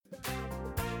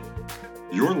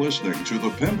You're listening to the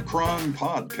Pimpcron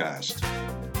Podcast.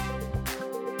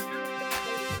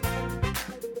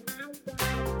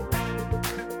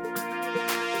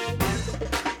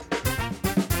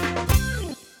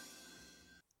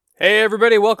 Hey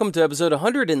everybody, welcome to episode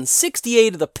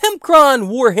 168 of the Pimpcron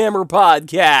Warhammer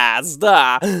Podcast.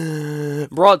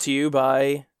 Brought to you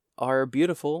by our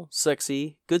beautiful,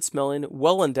 sexy, good-smelling,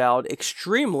 well-endowed,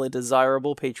 extremely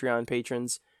desirable Patreon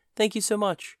patrons. Thank you so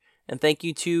much. And thank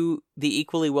you to the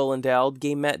equally well-endowed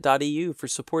GameMat.eu for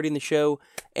supporting the show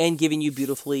and giving you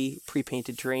beautifully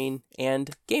pre-painted terrain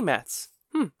and game mats.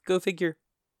 Go figure.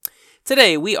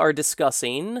 Today we are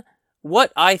discussing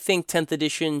what I think 10th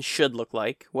edition should look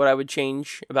like, what I would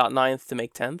change about 9th to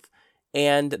make 10th,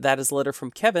 and that is a letter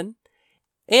from Kevin.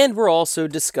 And we're also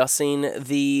discussing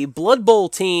the Blood Bowl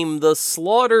team, the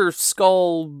Slaughter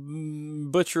Skull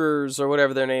Butchers, or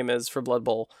whatever their name is for Blood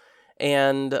Bowl.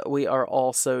 And we are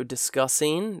also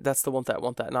discussing, that's the want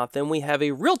that, not. Then we have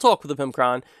a real talk with the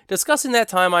Pimpcron, discussing that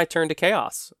time I turned to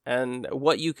Chaos, and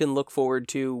what you can look forward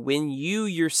to when you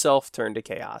yourself turn to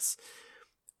Chaos.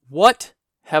 What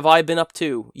have I been up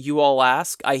to, you all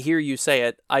ask? I hear you say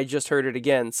it. I just heard it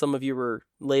again. Some of you were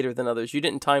later than others. You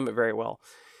didn't time it very well.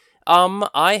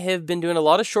 I have been doing a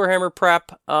lot of Shorehammer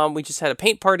prep. We just had a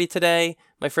paint party today.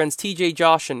 My friends TJ,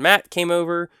 Josh, and Matt came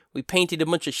over. We painted a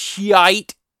bunch of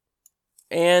shite.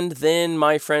 And then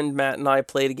my friend Matt and I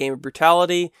played a game of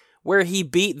Brutality where he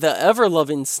beat the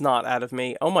ever-loving snot out of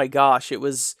me. Oh my gosh, it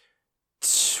was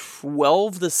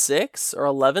 12-6 or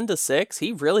 11-6.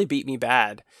 He really beat me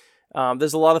bad.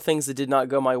 There's a lot of things that did not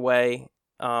go my way.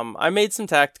 I made some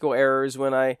tactical errors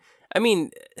when I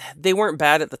mean, they weren't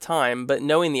bad at the time, but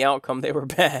knowing the outcome, they were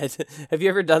bad. Have you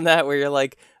ever done that where you're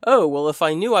like, oh, well, if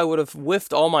I knew I would have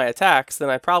whiffed all my attacks, then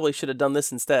I probably should have done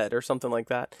this instead, or something like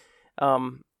that.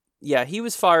 Yeah, he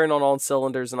was firing on all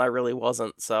cylinders, and I really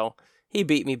wasn't, so he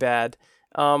beat me bad.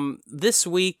 This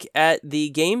week at the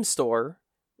game store,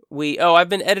 I've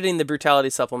been editing the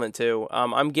Brutality supplement too.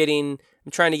 I'm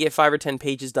trying to get 5 or 10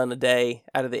 pages done a day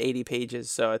out of the 80 pages.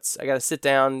 So I got to sit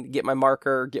down, get my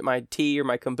marker, get my tea or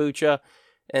my kombucha,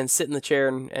 and sit in the chair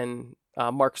and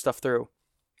mark stuff through.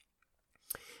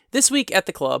 This week at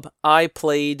the club, I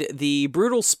played the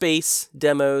Brutal Space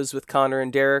demos with Connor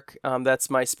and Derek. That's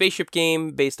my spaceship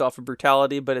game based off of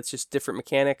Brutality, but it's just different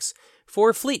mechanics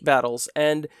for fleet battles.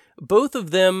 And both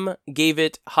of them gave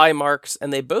it high marks,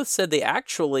 and they both said they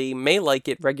actually may like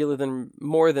it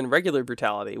more than regular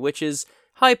Brutality, which is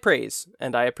high praise,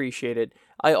 and I appreciate it.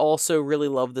 I also really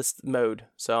love this mode,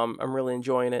 so I'm really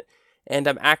enjoying it. And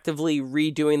I'm actively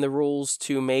redoing the rules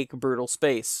to make Brutal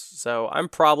Space. So I'm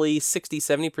probably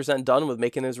 60-70% done with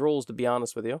making those rules, to be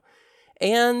honest with you.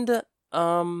 And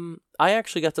I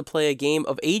actually got to play a game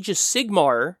of Age of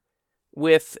Sigmar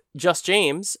with Just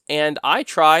James, and I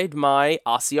tried my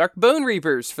Ossiarch Bone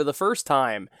Reapers for the first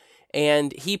time.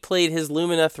 And he played his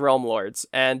Lumineth Realm Lords.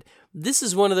 And this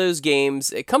is one of those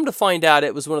games, come to find out,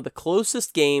 it was one of the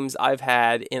closest games I've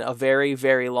had in a very,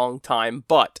 very long time.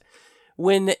 But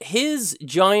when his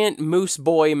giant moose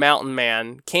boy mountain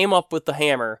man came up with the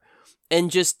hammer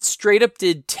and just straight up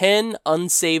did 10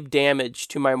 unsaved damage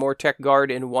to my Mortek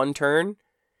guard in one turn,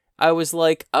 I was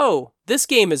like, oh, this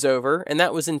game is over, and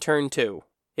that was in turn 2.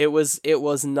 It was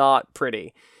not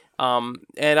pretty. And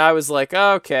I was like,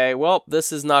 okay, well,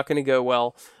 this is not going to go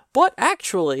well. But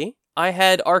actually, I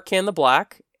had Arcan the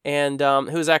Black, and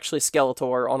who's actually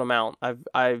Skeletor on a mount.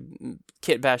 I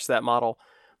kit bashed that model.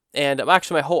 And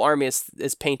actually, my whole army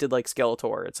is painted like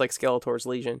Skeletor. It's like Skeletor's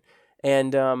Legion.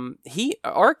 And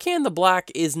Arcan the Black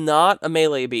is not a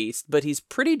melee beast, but he's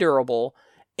pretty durable,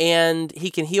 and he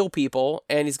can heal people,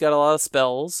 and he's got a lot of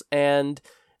spells, and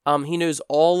he knows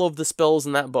all of the spells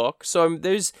in that book. So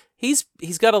he's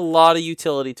got a lot of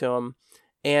utility to him,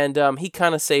 and he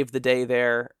kind of saved the day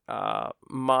there. I'm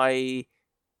going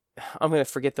to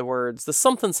forget the words. The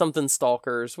something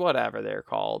stalkers, whatever they're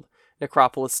called.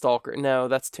 Necropolis Stalker. No,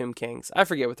 that's Tomb Kings. I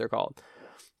forget what they're called.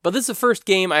 But this is the first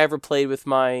game I ever played with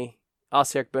my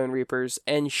Ossiarch Bone Reapers,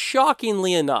 and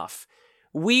shockingly enough,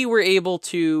 he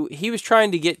was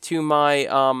trying to get to my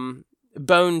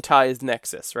Bone Tithe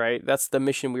Nexus, right? That's the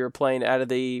mission we were playing out of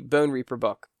the Bone Reaper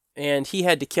book. And he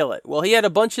had to kill it. Well, he had a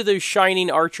bunch of those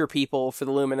shining archer people for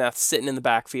the Lumineth sitting in the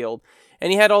backfield.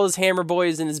 And he had all his hammer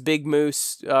boys and his big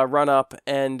moose run up,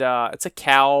 and it's a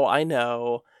cow, I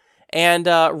know. And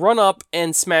run up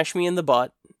and smash me in the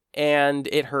butt, and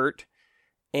it hurt.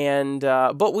 And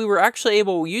but we were actually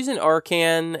able, using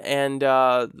Arcan and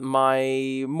my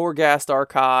Morghast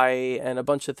Archai and a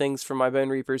bunch of things from my Bone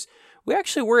Reapers, we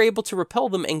actually were able to repel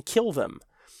them and kill them.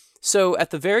 So at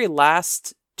the very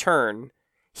last turn,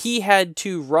 he had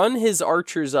to run his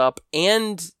archers up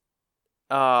and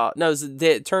no, it was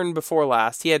the turn before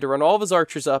last. He had to run all of his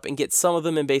archers up and get some of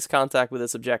them in base contact with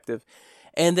his objective.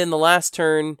 And then the last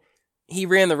turn, he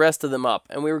ran the rest of them up.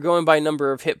 And we were going by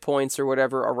number of hit points or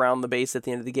whatever around the base at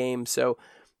the end of the game. So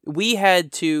we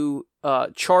had to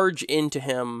charge into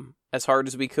him as hard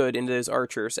as we could into those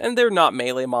archers. And they're not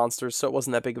melee monsters, so it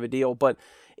wasn't that big of a deal. But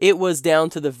it was down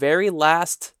to the very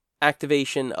last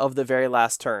activation of the very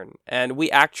last turn. And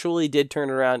we actually did turn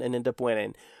around and end up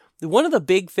winning. One of the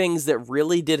big things that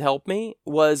really did help me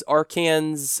was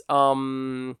Arcane's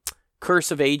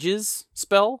Curse of Ages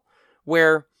spell,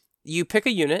 where you pick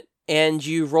a unit and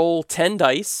you roll 10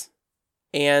 dice,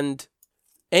 and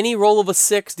any roll of a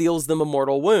 6 deals them a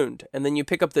mortal wound. And then you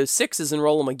pick up those 6s and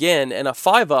roll them again, and a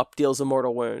 5-up deals a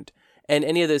mortal wound. And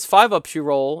any of those 5-ups you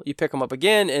roll, you pick them up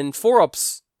again, and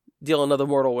 4-ups deal another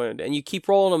mortal wound. And you keep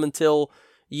rolling them until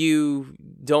you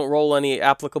don't roll any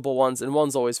applicable ones, and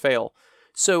ones always fail.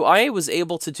 So I was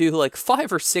able to do like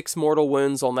 5 or 6 mortal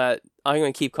wounds on that, I'm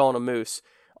going to keep calling him Moose,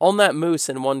 on that Moose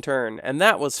in one turn. And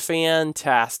that was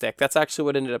fantastic. That's actually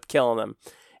what ended up killing him.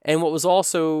 And what was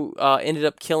also ended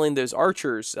up killing those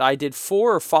archers, I did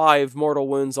 4 or 5 mortal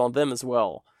wounds on them as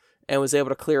well. And was able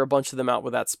to clear a bunch of them out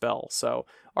with that spell. So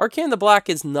Arcane the Black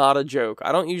is not a joke.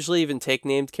 I don't usually even take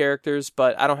named characters,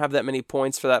 but I don't have that many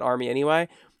points for that army anyway.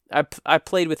 I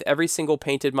played with every single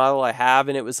painted model I have,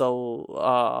 and it was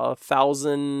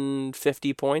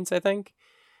 1,050 points, I think.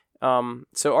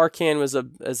 So Arcane was a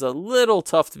little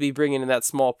tough to be bringing in that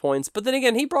small points, but then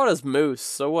again, he brought us Moose,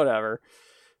 so whatever.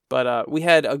 But we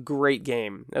had a great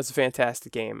game. It was a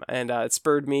fantastic game, and it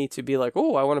spurred me to be like,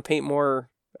 oh, I want to paint more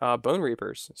Bone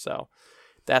Reapers. So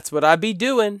that's what I'd be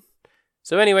doing.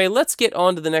 So anyway, let's get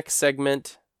on to the next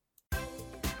segment.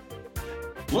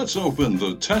 Let's open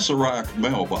the Tesseract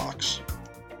mailbox.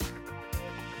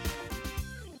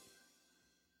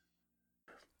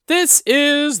 This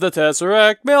is the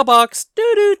Tesseract mailbox.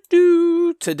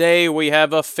 Doo-doo-doo. Today we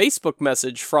have a Facebook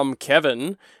message from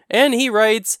Kevin, and he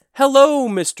writes, "Hello,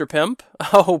 Mr. Pimp."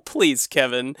 Oh, please,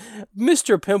 Kevin.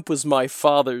 Mr. Pimp was my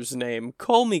father's name.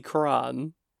 Call me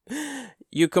Kron.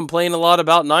 You complain a lot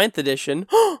about 9th edition.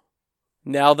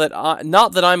 Not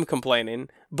that I'm complaining,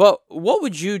 but what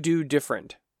would you do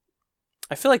different?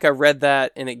 I feel like I read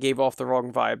that and it gave off the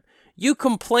wrong vibe. You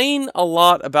complain a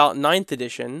lot about 9th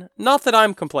edition, not that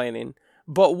I'm complaining,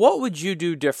 but what would you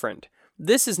do different?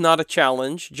 This is not a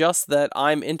challenge, just that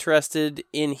I'm interested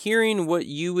in hearing what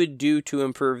you would do to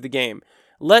improve the game.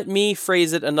 Let me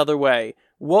phrase it another way.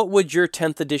 What would your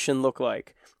 10th edition look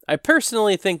like? I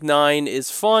personally think 9 is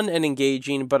fun and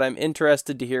engaging, but I'm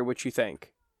interested to hear what you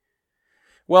think.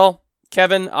 Well,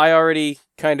 Kevin, I already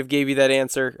kind of gave you that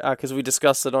answer because we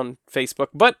discussed it on Facebook,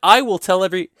 but I will tell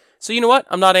So you know what?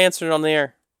 I'm not answering on the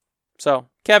air. So,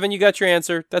 Kevin, you got your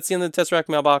answer. That's the end of the Tesseract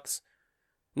mailbox.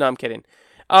 No, I'm kidding.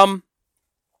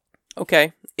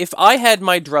 Okay. If I had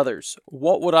my druthers,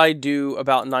 what would I do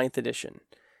about 9th edition?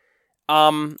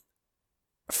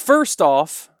 First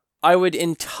off, I would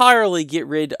entirely get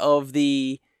rid of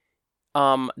the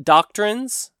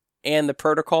doctrines and the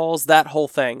protocols, that whole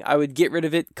thing. I would get rid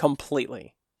of it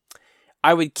completely.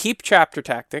 I would keep chapter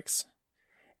tactics,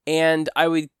 and I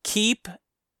would keep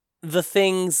the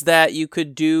things that you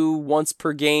could do once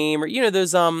per game, or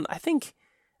those I think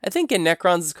in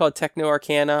Necrons it's called Techno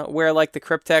Arcana, where like the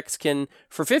Cryptex can,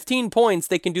 for 15 points,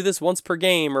 they can do this once per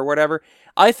game or whatever.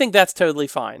 I think that's totally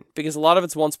fine, because a lot of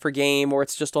it's once per game, or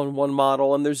it's just on one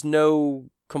model, and there's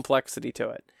no complexity to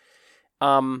it.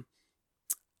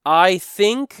 I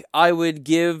think I would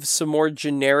give some more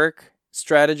generic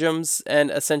stratagems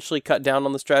and essentially cut down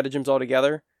on the stratagems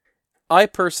altogether. I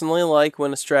personally like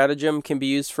when a stratagem can be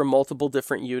used for multiple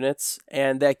different units,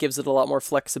 and that gives it a lot more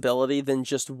flexibility than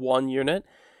just one unit.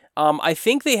 I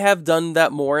think they have done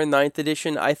that more in 9th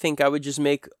edition. I think I would just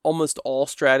make almost all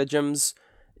stratagems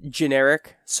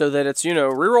generic, so that it's,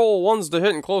 reroll ones to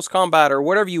hit in close combat or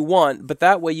whatever you want, but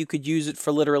that way you could use it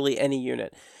for literally any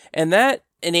unit. And that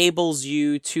enables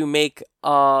you to make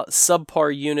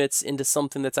subpar units into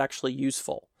something that's actually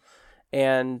useful.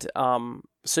 And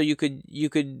so you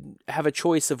could have a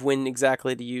choice of when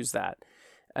exactly to use that.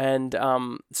 And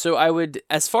so I would,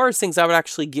 as far as things I would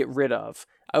actually get rid of,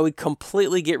 I would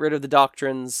completely get rid of the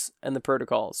doctrines and the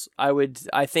protocols.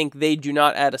 I think they do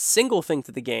not add a single thing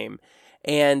to the game,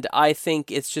 and I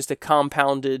think it's just a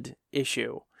compounded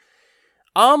issue.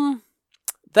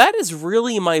 That is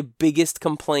really my biggest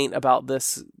complaint about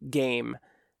this game.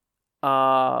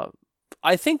 I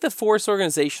think the force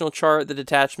organizational chart, the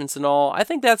detachments and all, I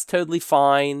think that's totally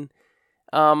fine.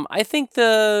 I think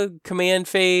the command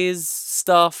phase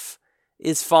stuff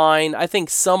is fine. I think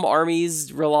some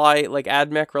armies rely, like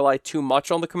AdMech, rely too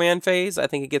much on the command phase. I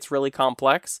think it gets really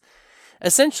complex.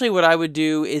 Essentially, what I would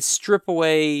do is strip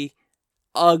away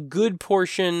a good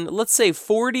portion, let's say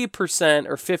 40%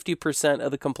 or 50%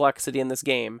 of the complexity in this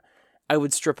game, I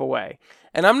would strip away.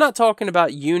 And I'm not talking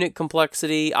about unit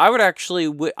complexity. I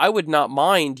would not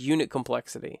mind unit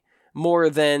complexity more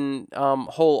than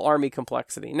whole army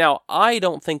complexity. Now, I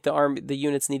don't think the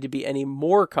units need to be any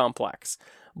more complex,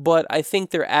 but I think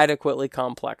they're adequately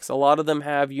complex. A lot of them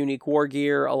have unique war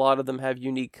gear, a lot of them have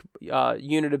unique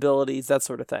unit abilities, that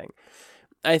sort of thing.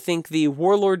 I think the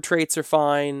warlord traits are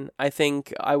fine. I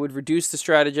think I would reduce the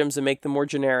stratagems and make them more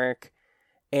generic.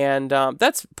 And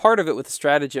that's part of it with the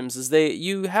stratagems is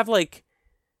you have like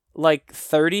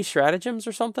 30 stratagems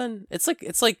or something. It's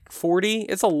like 40.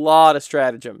 It's a lot of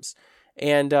stratagems.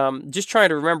 And just trying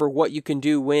to remember what you can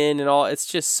do when and all, it's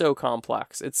just so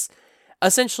complex. It's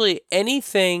essentially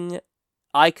anything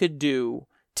I could do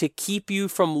to keep you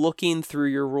from looking through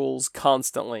your rules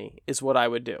constantly is what I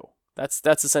would do.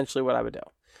 That's essentially what I would do.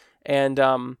 And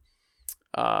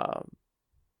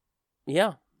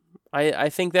yeah. I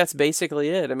think that's basically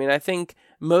it. I mean, I think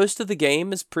most of the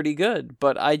game is pretty good,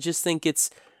 but I just think it's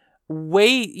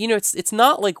it's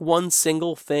not like one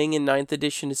single thing in 9th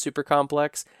edition is super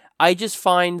complex. I just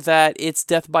find that it's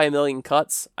death by a million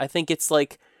cuts. I think it's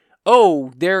like,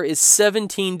 oh, there is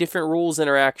 17 different rules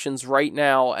interactions right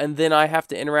now, and then I have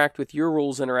to interact with your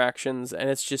rules interactions, and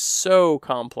it's just so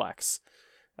complex.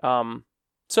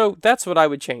 So that's what I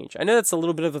would change. I know that's a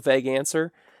little bit of a vague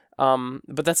answer,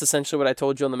 but that's essentially what I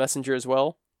told you on the messenger as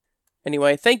well.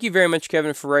 Anyway, thank you very much,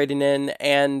 Kevin, for writing in,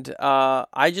 and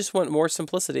I just want more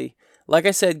simplicity. Like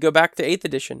I said, go back to 8th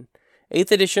edition.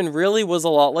 8th edition really was a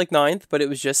lot like 9th, but it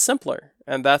was just simpler,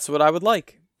 and that's what I would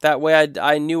like. That way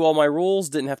I knew all my rules,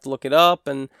 didn't have to look it up,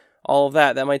 and all of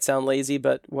that. That might sound lazy,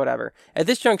 but whatever. At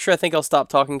this juncture, I think I'll stop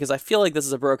talking because I feel like this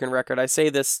is a broken record. I say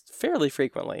this fairly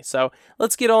frequently, so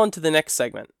let's get on to the next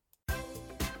segment.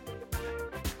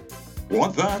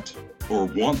 Want that or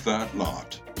want that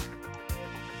not?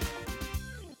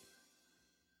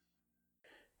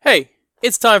 Hey,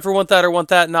 it's time for Want That or Want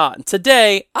That Not. And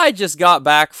today, I just got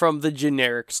back from the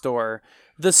generic store.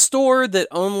 The store that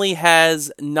only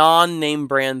has non-name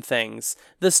brand things.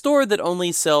 The store that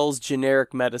only sells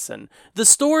generic medicine. The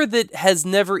store that has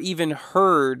never even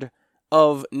heard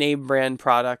of name brand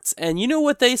products. And you know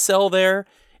what they sell there?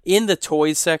 In the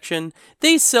toys section,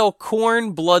 they sell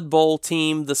Khorne Blood Bowl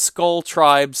Team, the Skull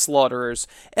Tribe Slaughterers.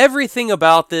 Everything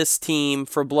about this team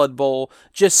for Blood Bowl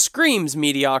just screams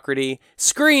mediocrity,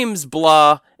 screams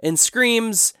blah, and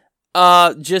screams,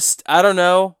 I don't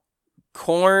know,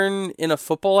 Khorne in a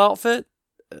football outfit?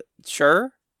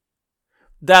 Sure.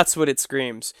 That's what it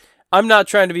screams. I'm not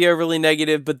trying to be overly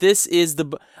negative, but this is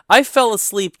I fell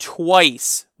asleep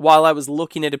twice while I was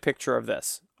looking at a picture of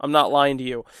this. I'm not lying to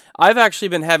you. I've actually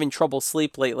been having trouble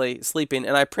sleeping,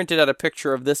 and I printed out a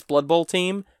picture of this Blood Bowl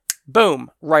team.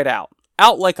 Boom, right out.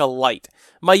 Out like a light.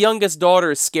 My youngest daughter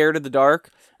is scared of the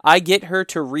dark. I get her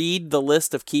to read the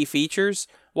list of key features.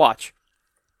 Watch.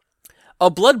 A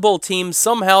Blood Bowl team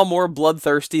somehow more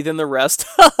bloodthirsty than the rest.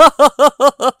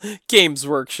 Games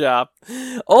Workshop.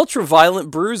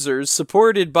 Ultra-violent bruisers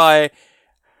supported by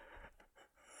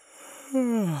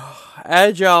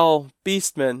agile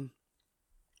beastmen.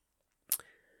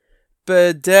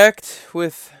 Bedecked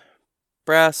with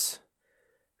brass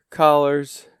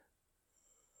collars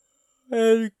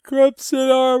and crimson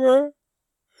armor.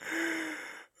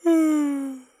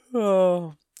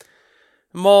 Oh,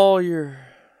 maul your.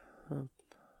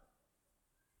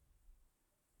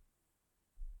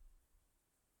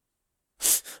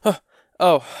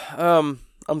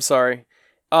 I'm sorry.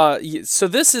 So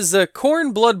this is a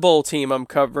Khorne Blood Bowl team I'm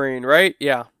covering, right?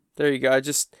 Yeah, there you go.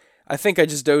 I think I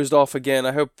just dozed off again.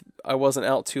 I hope I wasn't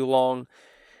out too long.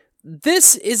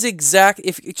 This is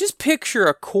just picture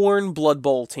a Khorne Blood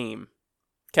Bowl team.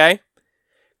 Okay?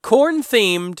 Khorne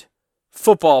themed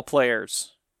football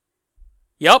players.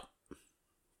 Yup.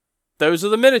 Those are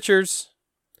the miniatures.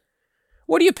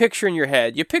 What do you picture in your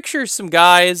head? You picture some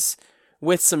guys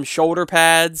with some shoulder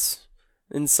pads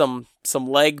and some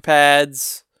leg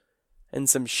pads and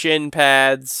some shin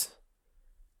pads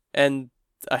and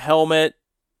a helmet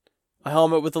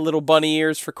with the little bunny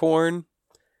ears for Khorne.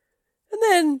 And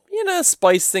then,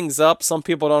 spice things up. Some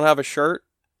people don't have a shirt.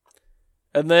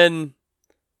 And then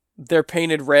they're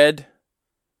painted red.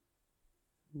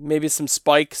 Maybe some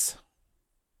spikes.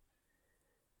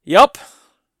 Yup,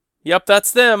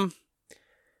 that's them.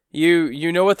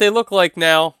 You know what they look like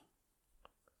now.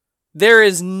 There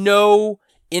is no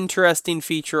interesting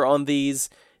feature on these.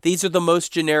 These are the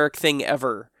most generic thing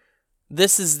ever.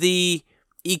 This is the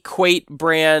equate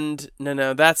brand.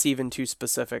 No, that's even too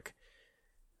specific.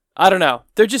 I don't know.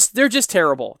 They're just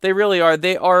terrible. They really are.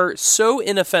 They are so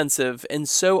inoffensive and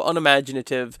so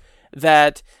unimaginative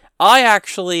that I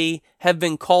actually have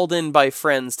been called in by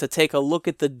friends to take a look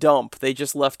at the dump they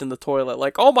just left in the toilet.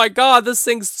 Like, oh my god, this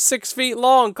thing's 6 feet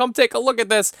long. Come take a look at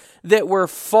this. That were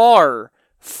far,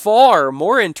 far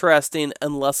more interesting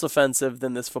and less offensive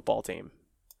than this football team.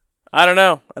 I don't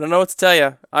know. I don't know what to tell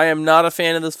you. I am not a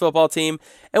fan of this football team.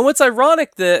 And what's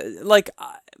ironic,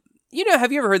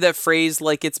 have you ever heard that phrase,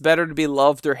 like, it's better to be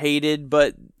loved or hated,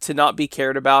 but to not be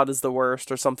cared about is the worst,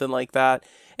 or something like that?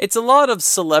 It's a lot of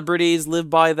celebrities live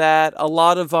by that. A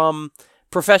lot of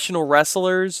professional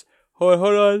wrestlers.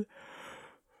 Hold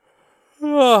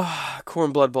on.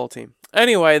 Corn Blood Bowl team.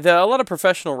 Anyway, a lot of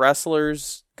professional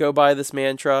wrestlers go by this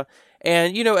mantra.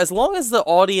 And, as long as the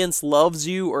audience loves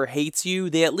you or hates you,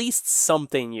 they at least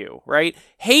something you, right?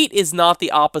 Hate is not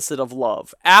the opposite of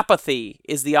love. Apathy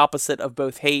is the opposite of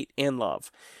both hate and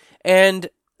love. And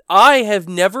I have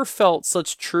never felt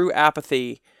such true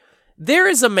apathy. There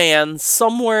is a man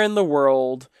somewhere in the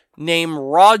world named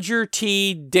Roger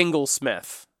T.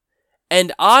 Dinglesmith.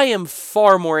 And I am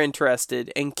far more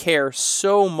interested and care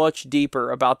so much deeper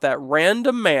about that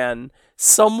random man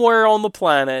somewhere on the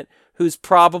planet who's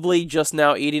probably just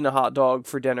now eating a hot dog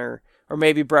for dinner, or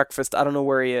maybe breakfast, I don't know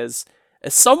where he is.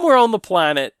 Somewhere on the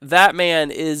planet, that man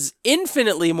is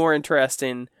infinitely more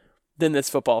interesting than this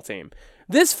football team.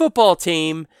 This football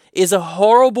team is a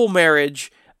horrible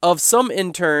marriage of some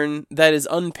intern that is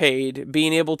unpaid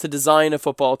being able to design a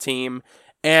football team,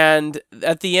 and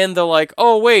at the end they're like,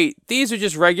 oh wait, these are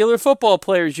just regular football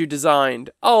players you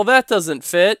designed. Oh, that doesn't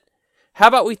fit. How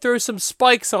about we throw some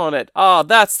spikes on it? Ah,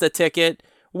 that's the ticket.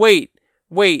 Wait.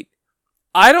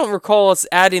 I don't recall us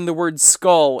adding the word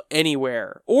skull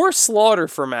anywhere. Or slaughter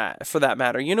for that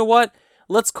matter. You know what?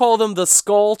 Let's call them the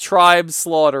Skull Tribe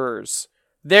Slaughterers.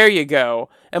 There you go.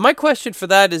 And my question for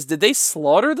that is, did they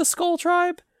slaughter the Skull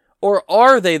Tribe? Or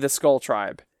are they the Skull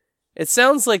Tribe? It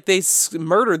sounds like they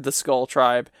murdered the Skull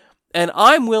Tribe. And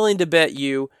I'm willing to bet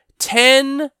you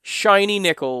 10 shiny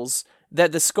nickels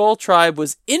that the Skull Tribe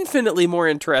was infinitely more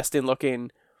interesting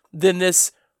looking than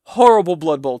this horrible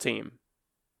Blood Bowl team.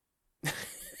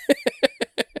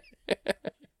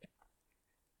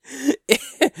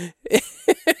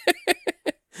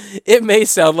 It may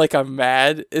sound like I'm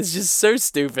mad. It's just so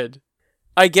stupid.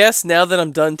 I guess now that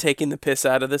I'm done taking the piss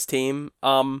out of this team,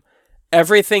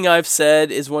 everything I've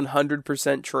said is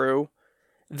 100% true.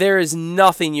 There is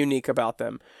nothing unique about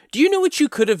them. Do you know what you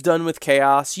could have done with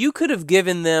Chaos? You could have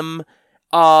given them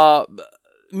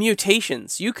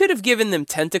mutations. You could have given them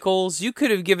tentacles. You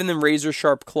could have given them razor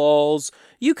sharp claws.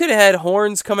 You could have had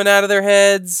horns coming out of their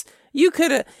heads. You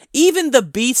could have... Even the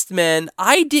Beastmen,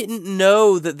 I didn't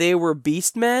know that they were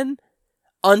Beastmen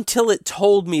until it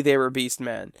told me they were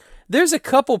Beastmen. There's a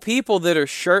couple people that are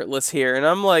shirtless here, and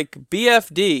I'm like,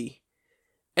 BFD.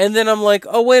 And then I'm like,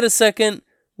 oh, wait a second.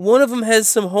 One of them has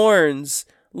some horns.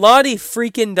 Lottie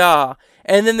freaking da.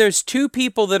 And then there's two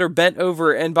people that are bent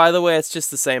over, and by the way, it's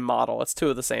just the same model. It's two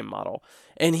of the same model.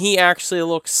 And he actually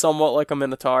looks somewhat like a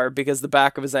Minotaur because the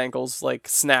back of his ankle's like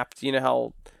snapped. You know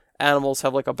how animals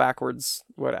have like a backwards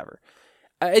whatever.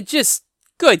 It just,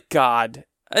 good God.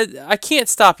 I can't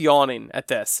stop yawning at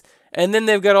this. And then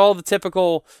they've got all the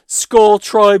typical Skull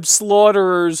Tribe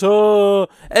Slaughterers.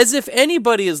 As if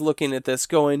anybody is looking at this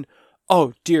going,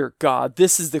 oh, dear God,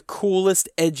 this is the coolest,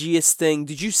 edgiest thing.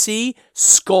 Did you see?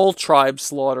 Skull Tribe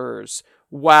Slaughterers.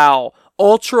 Wow.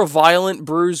 Ultra-violent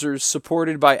bruisers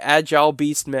supported by agile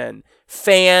beastmen.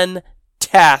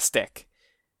 Fantastic.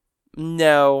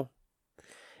 No.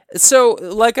 So,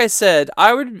 like I said,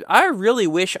 I really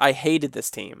wish I hated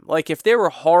this team. Like, if they were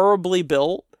horribly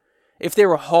built, if they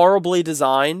were horribly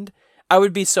designed, I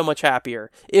would be so much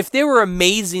happier. If they were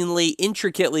amazingly,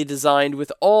 intricately designed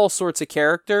with all sorts of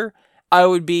character, I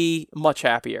would be much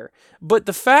happier. But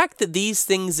the fact that these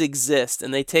things exist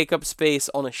and they take up space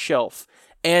on a shelf,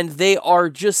 and they are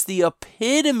just the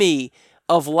epitome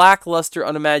of lackluster,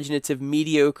 unimaginative,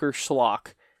 mediocre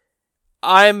schlock,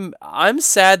 I'm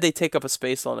sad they take up a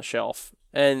space on a shelf,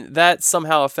 and that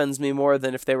somehow offends me more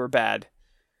than if they were bad.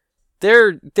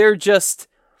 They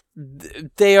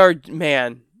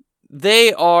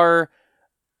are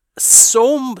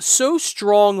so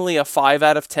strongly a 5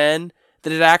 out of 10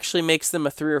 that it actually makes them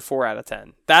a 3 or 4 out of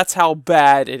 10. That's how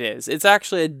bad it is. It's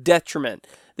actually a detriment.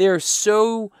 They are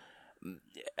so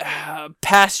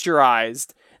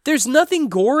pasteurized. There's nothing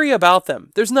gory about them.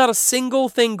 There's not a single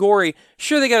thing gory.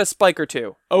 Sure, they got a spike or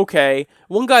two. Okay.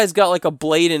 One guy's got like a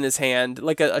blade in his hand,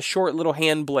 like a short little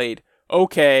hand blade.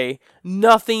 Okay.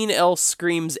 Nothing else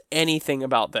screams anything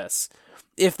about this.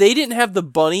 If they didn't have the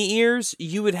bunny ears,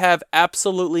 you would have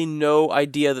absolutely no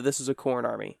idea that this is a Khorne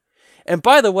army. And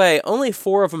by the way, only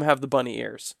 4 of them have the bunny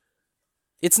ears.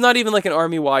 It's not even like an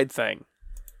army-wide thing.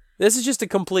 This is just a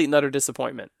complete and utter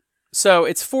disappointment. So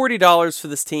it's $40 for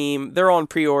this team. They're on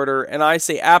pre-order, and I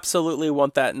say absolutely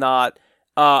want that not.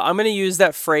 I'm going to use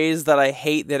that phrase that I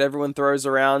hate that everyone throws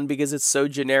around because it's so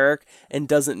generic and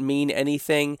doesn't mean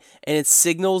anything, and it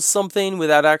signals something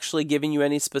without actually giving you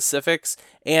any specifics,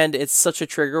 and it's such a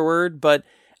trigger word, but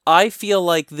I feel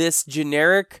like this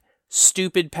generic,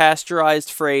 stupid,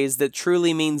 pasteurized phrase that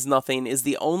truly means nothing is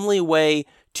the only way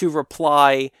to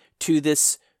reply to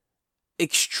this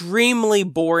extremely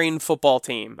boring football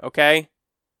team, okay?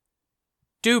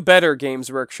 Do better,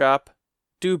 Games Workshop.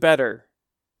 Do better.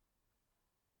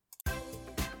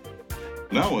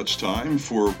 Now it's time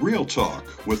for Real Talk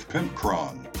with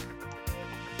Pimpcron.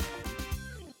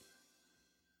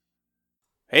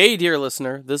 Hey, dear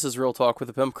listener, this is Real Talk with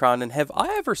the Pimpcron, and have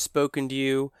I ever spoken to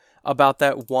you about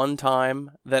that one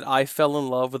time that I fell in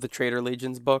love with the Traitor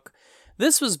Legions book?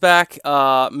 This was back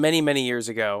many, many years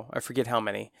ago. I forget how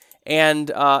many.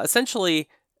 And essentially,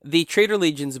 the Traitor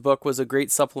Legions book was a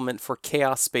great supplement for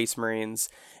Chaos Space Marines,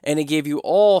 and it gave you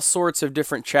all sorts of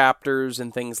different chapters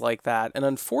and things like that. And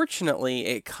unfortunately,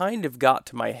 it kind of got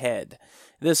to my head.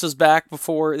 This was in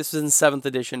 7th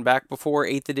edition, back before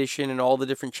 8th edition and all the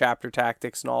different chapter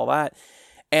tactics and all that.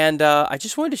 And I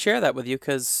just wanted to share that with you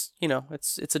because,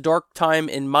 it's a dark time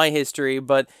in my history,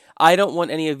 but I don't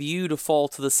want any of you to fall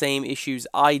to the same issues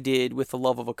I did with the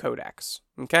love of a codex,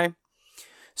 okay?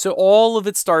 So all of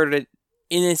it started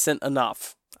innocent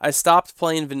enough. I stopped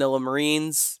playing Vanilla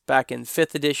Marines back in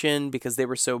 5th edition because they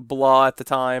were so blah at the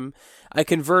time. I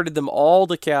converted them all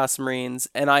to Chaos Marines,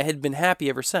 and I had been happy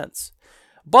ever since.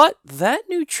 But that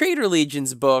new Traitor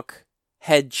Legions book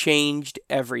had changed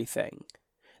everything.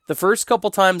 The first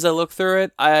couple times I looked through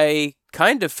it, I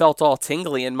kind of felt all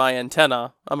tingly in my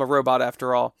antenna. I'm a robot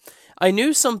after all. I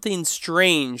knew something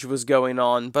strange was going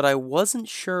on, but I wasn't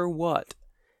sure what.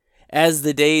 As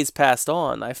the days passed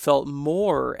on, I felt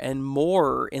more and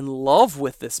more in love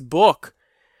with this book.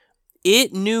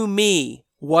 It knew me,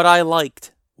 what I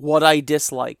liked, what I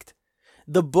disliked.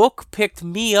 The book picked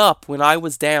me up when I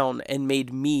was down and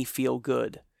made me feel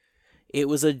good. It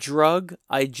was a drug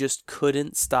I just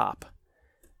couldn't stop.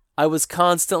 I was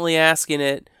constantly asking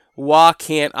it, "Why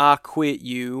can't I quit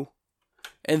you?"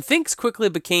 And things quickly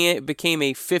became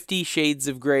a 50 Shades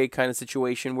of Grey kind of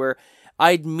situation where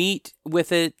I'd meet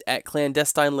with it at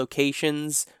clandestine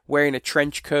locations, wearing a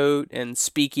trench coat and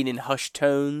speaking in hushed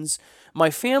tones.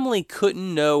 My family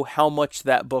couldn't know how much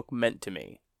that book meant to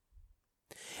me.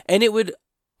 And it would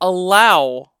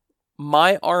allow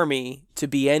my army to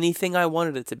be anything I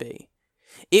wanted it to be.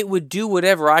 It would do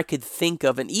whatever I could think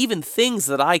of, and even things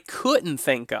that I couldn't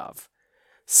think of.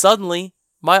 Suddenly,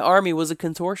 my army was a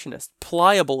contortionist,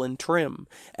 pliable and trim.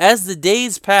 As the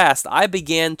days passed, I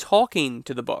began talking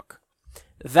to the book.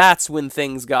 That's when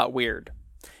things got weird.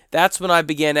 That's when I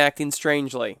began acting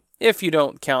strangely, if you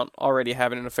don't count already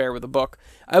having an affair with the book.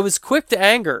 I was quick to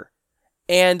anger,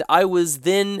 and I was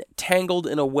then tangled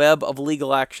in a web of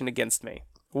legal action against me.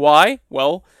 Why?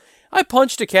 Well, I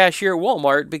punched a cashier at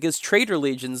Walmart because Traitor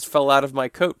Legions fell out of my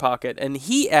coat pocket, and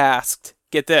he asked,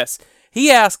 get this, he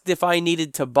asked if I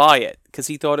needed to buy it, because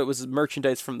he thought it was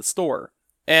merchandise from the store.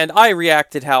 And I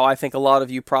reacted how I think a lot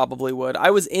of you probably would. I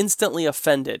was instantly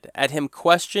offended at him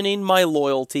questioning my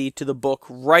loyalty to the book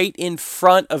right in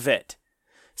front of it.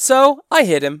 So, I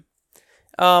hit him.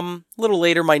 A little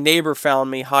later, my neighbor found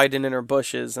me hiding in her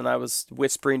bushes, and I was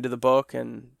whispering to the book,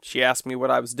 and she asked me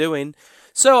what I was doing.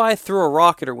 So I threw a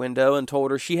rock at her window and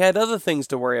told her she had other things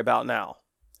to worry about now,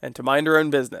 and to mind her own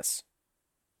business.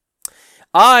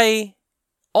 I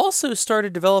also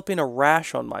started developing a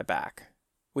rash on my back,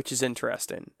 which is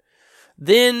interesting.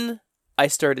 Then I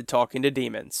started talking to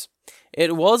demons.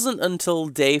 It wasn't until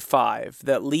day 5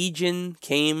 that Legion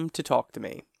came to talk to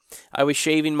me. I was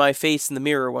shaving my face in the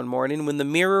mirror one morning when the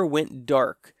mirror went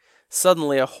dark.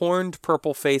 Suddenly a horned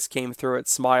purple face came through it,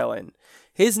 smiling.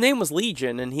 His name was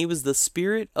Legion, and he was the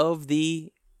spirit of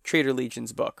the Traitor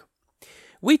Legions book.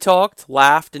 We talked,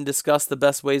 laughed, and discussed the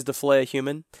best ways to flay a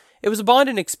human. It was a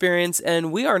bonding experience,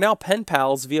 and we are now pen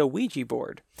pals via Ouija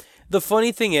board. The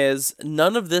funny thing is,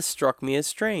 none of this struck me as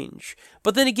strange.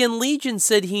 But then again, Legion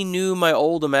said he knew my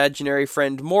old imaginary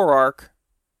friend Morark.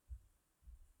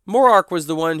 Morark was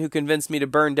the one who convinced me to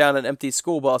burn down an empty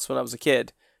school bus when I was a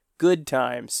kid. Good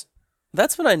times.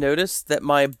 That's when I noticed that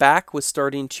my back was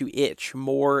starting to itch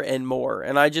more and more,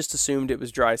 and I just assumed it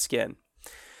was dry skin.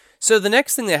 So the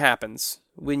next thing that happens,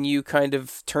 when you kind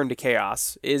of turn to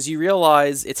chaos, is you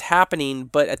realize it's happening,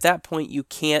 but at that point you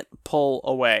can't pull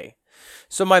away.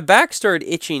 So my back started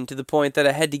itching to the point that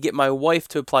I had to get my wife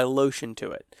to apply lotion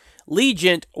to it.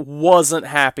 Legent wasn't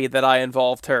happy that I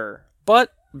involved her,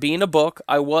 but being a book,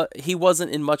 he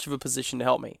wasn't in much of a position to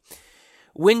help me.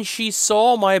 When she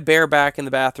saw my bare back in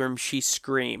the bathroom, she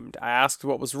screamed. I asked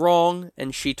what was wrong,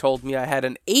 and she told me I had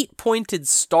an 8-pointed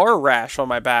star rash on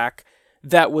my back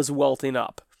that was welting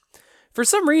up. For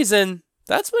some reason,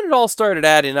 that's when it all started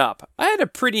adding up. I had a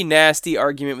pretty nasty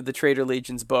argument with the Trader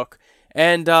Legion's book,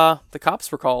 and the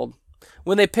cops were called.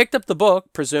 When they picked up the book,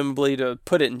 presumably to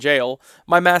put it in jail,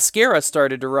 my mascara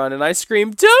started to run, and I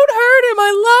screamed, "Don't hurt him,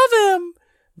 I love him!"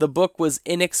 The book was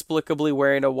inexplicably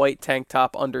wearing a white tank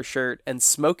top undershirt and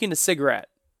smoking a cigarette.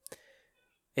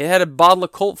 It had a bottle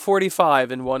of Colt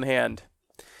 45 in one hand.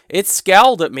 It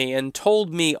scowled at me and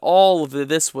told me all of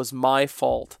this was my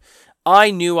fault. I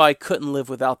knew I couldn't live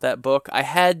without that book. I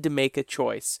had to make a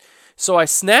choice. So I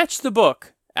snatched the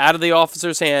book out of the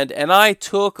officer's hand and I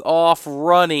took off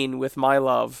running with my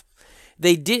love.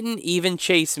 They didn't even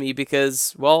chase me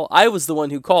because, well, I was the one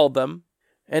who called them.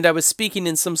 And I was speaking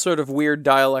in some sort of weird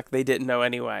dialect they didn't know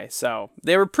anyway, so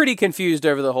they were pretty confused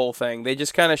over the whole thing. They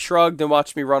just kind of shrugged and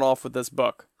watched me run off with this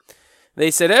book.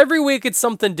 They said every week it's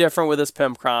something different with this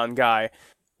Pimpcron guy.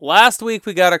 Last week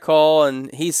we got a call and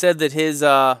he said that his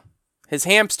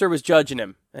hamster was judging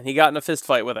him, and he got in a fist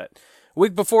fight with it.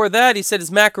 Week before that he said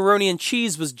his macaroni and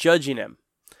cheese was judging him.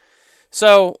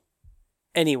 So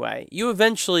anyway, you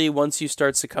eventually, once you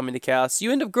start succumbing to chaos,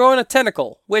 you end up growing a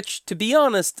tentacle, which, to be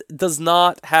honest, does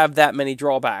not have that many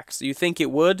drawbacks. You think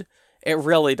it would? It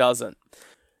really doesn't.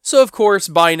 So, of course,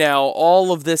 by now,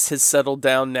 all of this has settled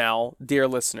down now, dear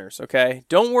listeners, okay?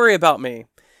 Don't worry about me.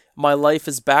 My life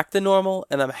is back to normal,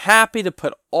 and I'm happy to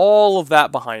put all of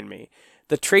that behind me.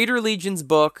 The Trader Legion's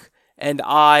book, and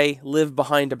I live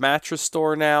behind a mattress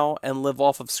store now, and live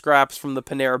off of scraps from the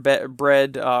Panera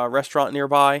Bread restaurant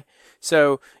nearby.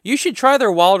 So you should try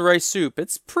their wild rice soup.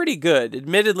 It's pretty good.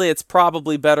 Admittedly, it's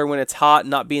probably better when it's hot and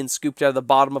not being scooped out of the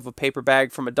bottom of a paper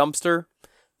bag from a dumpster.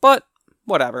 But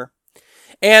whatever.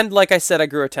 And like I said, I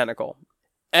grew a tentacle.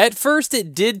 At first,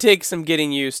 it did take some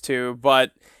getting used to,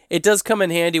 but it does come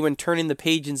in handy when turning the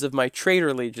pages of my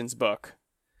Trader Legion's book.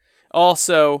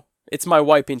 Also, it's my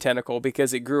wiping tentacle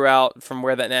because it grew out from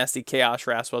where that nasty chaos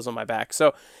rash was on my back.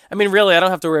 So, I mean, really, I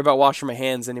don't have to worry about washing my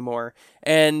hands anymore.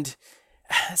 And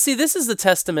see, this is the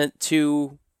testament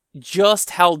to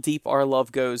just how deep our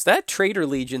love goes. That Trader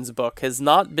Legion's book has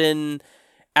not been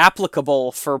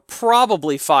applicable for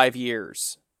probably 5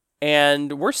 years.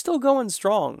 And we're still going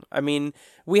strong. I mean,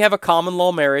 we have a common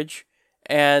law marriage.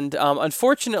 And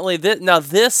unfortunately,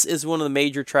 this is one of the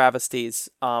major travesties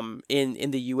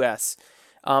in the U.S.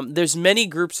 There's many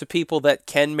groups of people that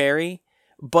can marry,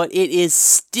 but it is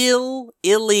still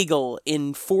illegal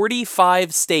in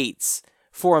 45 states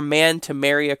for a man to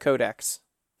marry a codex.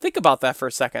 Think about that for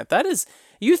a second.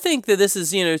 You think that this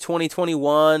is,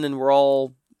 2021 and we're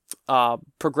all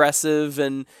progressive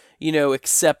and,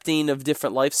 accepting of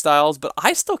different lifestyles, but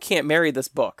I still can't marry this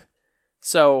book.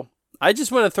 So I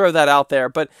just want to throw that out there.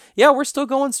 But yeah, we're still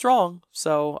going strong.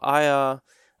 So I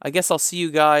guess I'll see you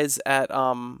guys at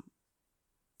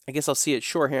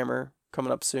Shorehammer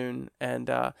coming up soon.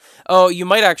 And you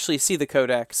might actually see the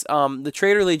codex. The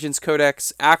Trader Legion's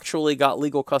codex actually got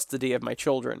legal custody of my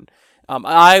children.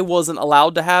 I wasn't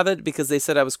allowed to have it because they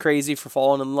said I was crazy for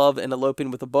falling in love and eloping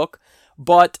with a book.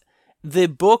 But the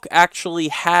book actually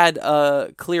had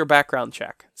a clear background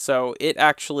check. So it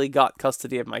actually got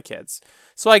custody of my kids.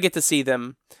 So I get to see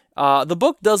them. The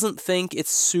book doesn't think it's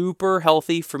super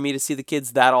healthy for me to see the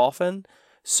kids that often.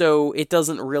 So it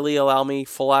doesn't really allow me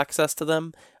full access to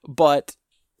them. But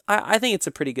I think it's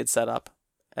a pretty good setup.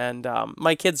 And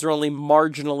my kids are only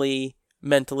marginally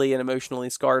mentally and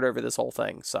emotionally scarred over this whole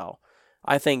thing. So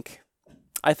I think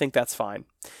that's fine.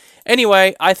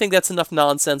 Anyway, I think that's enough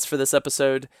nonsense for this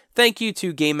episode. Thank you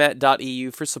to GameMat.eu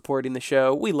for supporting the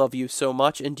show. We love you so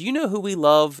much. And do you know who we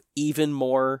love even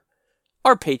more?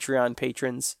 Our Patreon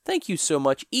patrons. Thank you so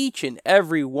much, each and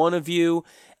every one of you.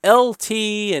 LT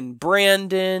and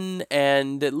Brandon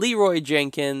and Leroy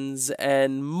Jenkins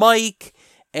and Mike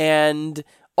and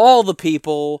all the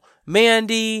people.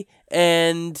 Mandy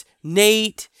and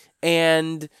Nate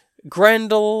and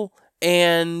Grendel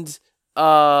and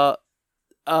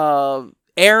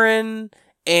Aaron,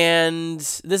 and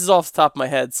this is off the top of my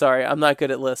head. Sorry, I'm not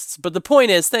good at lists. But the point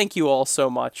is, thank you all so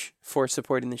much for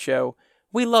supporting the show.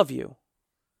 We love you.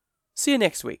 See you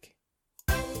next week.